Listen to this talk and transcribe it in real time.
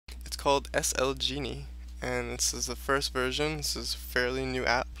called SLGenie, and this is the first version. This is a fairly new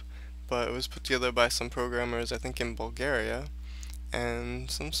app, but it was put together by some programmers, I think in Bulgaria, and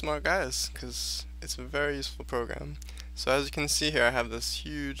some smart guys, because it's a very useful program. So as you can see here, I have this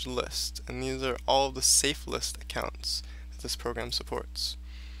huge list, and these are all of the Safelist accounts that this program supports.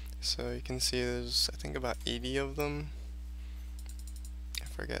 So you can see there's, I think, about 80 of them. I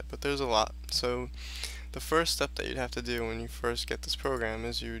forget, but there's a lot. So the first step that you'd have to do when you first get this program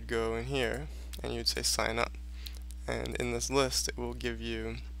is you would go in here and you'd say sign up, and in this list it will give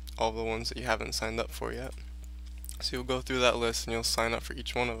you all the ones that you haven't signed up for yet. So you'll go through that list and you'll sign up for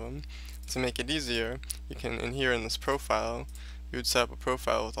each one of them. To make it easier, you can, in here in this profile, you would set up a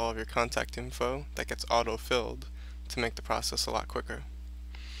profile with all of your contact info that gets auto-filled to make the process a lot quicker.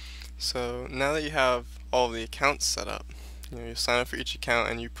 So now that you have all of the accounts set up, you sign up for each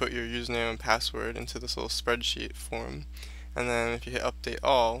account and you put your username and password into this little spreadsheet form, and then if you hit update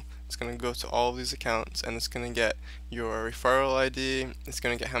all, it's going to go to all of these accounts and it's going to get your referral ID, it's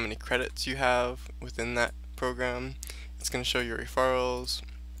going to get how many credits you have within that program, it's going to show your referrals,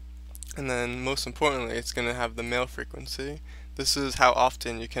 and then most importantly it's going to have the mail frequency. This is how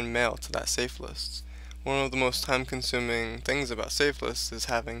often you can mail to that safe list. One of the most time-consuming things about Safelist is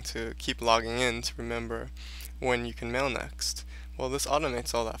having to keep logging in to remember when you can mail next. Well, this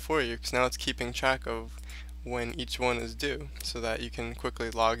automates all that for you, because now it's keeping track of when each one is due, so that you can quickly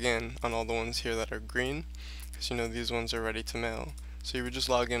log in on all the ones here that are green, because you know these ones are ready to mail. So you would just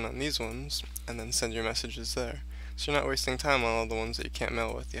log in on these ones, and then send your messages there. So you're not wasting time on all the ones that you can't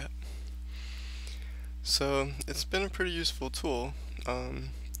mail with yet. So it's been a pretty useful tool.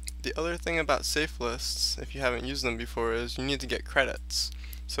 The other thing about Safelists, if you haven't used them before, is you need to get credits.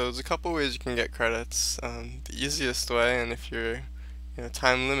 So there's a couple ways you can get credits. The easiest way, and if you're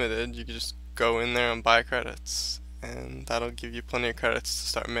time limited, you can just go in there and buy credits, and that'll give you plenty of credits to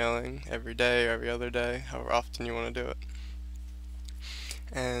start mailing every day or every other day, however often you want to do it.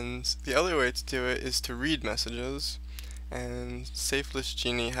 And the other way to do it is to read messages, and Safelist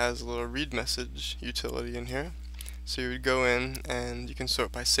Genie has a little read message utility in here. So you would go in and you can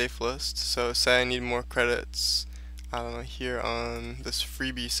sort by Safelist. So say I need more credits, I don't know, here on this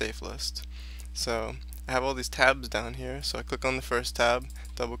freebie Safelist. So I have all these tabs down here, so I click on the first tab,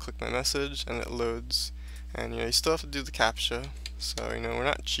 double click my message, and it loads. And you still have to do the CAPTCHA. So we're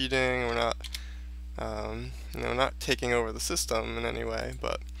not cheating, we're not we're not taking over the system in any way,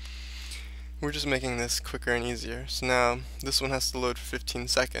 but we're just making this quicker and easier. So now this one has to load for 15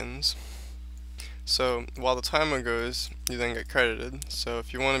 seconds. So while the timer goes, you then get credited. So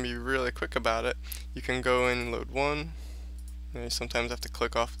if you want to be really quick about it, you can go in and load one. You sometimes have to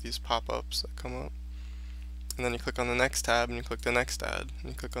click off these pop-ups that come up. And then you click on the next tab and you click the next ad. And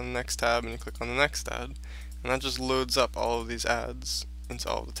you click on the next tab and you click on the next ad. And that just loads up all of these ads into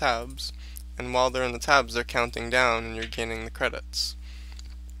all the tabs. And while they're in the tabs, they're counting down and you're gaining the credits.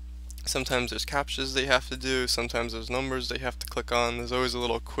 Sometimes there's CAPTCHAs that you have to do, sometimes there's numbers that you have to click on. There's always a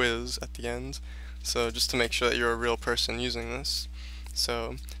little quiz at the end. So just to make sure that you're a real person using this.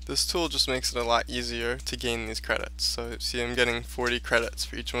 So this tool just makes it a lot easier to gain these credits. So see, I'm getting 40 credits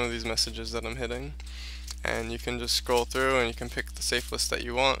for each one of these messages that I'm hitting. And you can just scroll through and you can pick the safe list that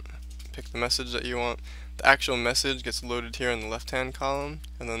you want, pick the message that you want. The actual message gets loaded here in the left-hand column,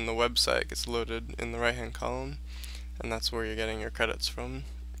 and then the website gets loaded in the right-hand column. And that's where you're getting your credits from.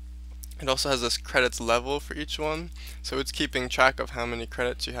 It also has this credits level for each one, so it's keeping track of how many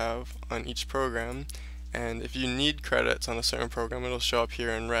credits you have on each program, and if you need credits on a certain program, it'll show up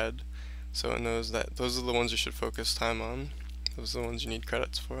here in red, so it knows that those are the ones you should focus time on. Those are the ones you need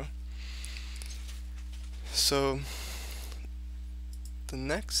credits for. So the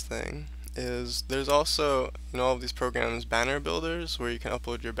next thing is there's also in all of these programs banner builders where you can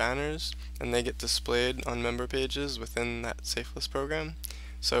upload your banners and they get displayed on member pages within that Safelist program.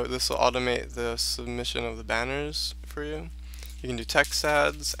 So this will automate the submission of the banners for you. You can do text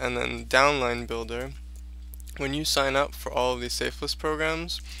ads, and then downline builder. When you sign up for all of these Safelist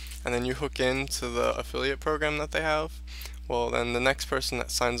programs and then you hook into the affiliate program that they have, well then the next person that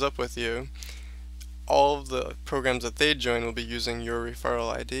signs up with you, all of the programs that they join will be using your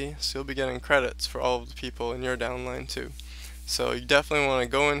referral ID, so you'll be getting credits for all of the people in your downline too. So you definitely want to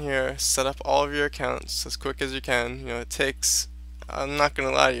go in here, set up all of your accounts as quick as you can. It takes, I'm not going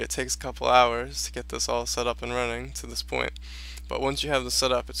to lie to you, it takes a couple hours to get this all set up and running to this point. But once you have this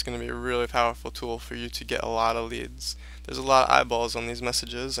set up, it's going to be a really powerful tool for you to get a lot of leads. There's a lot of eyeballs on these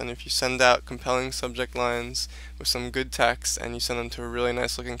messages, and if you send out compelling subject lines with some good text and you send them to a really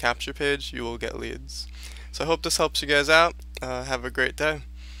nice looking capture page, you will get leads. So I hope this helps you guys out. Have a great day,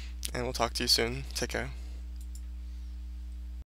 and we'll talk to you soon. Take care.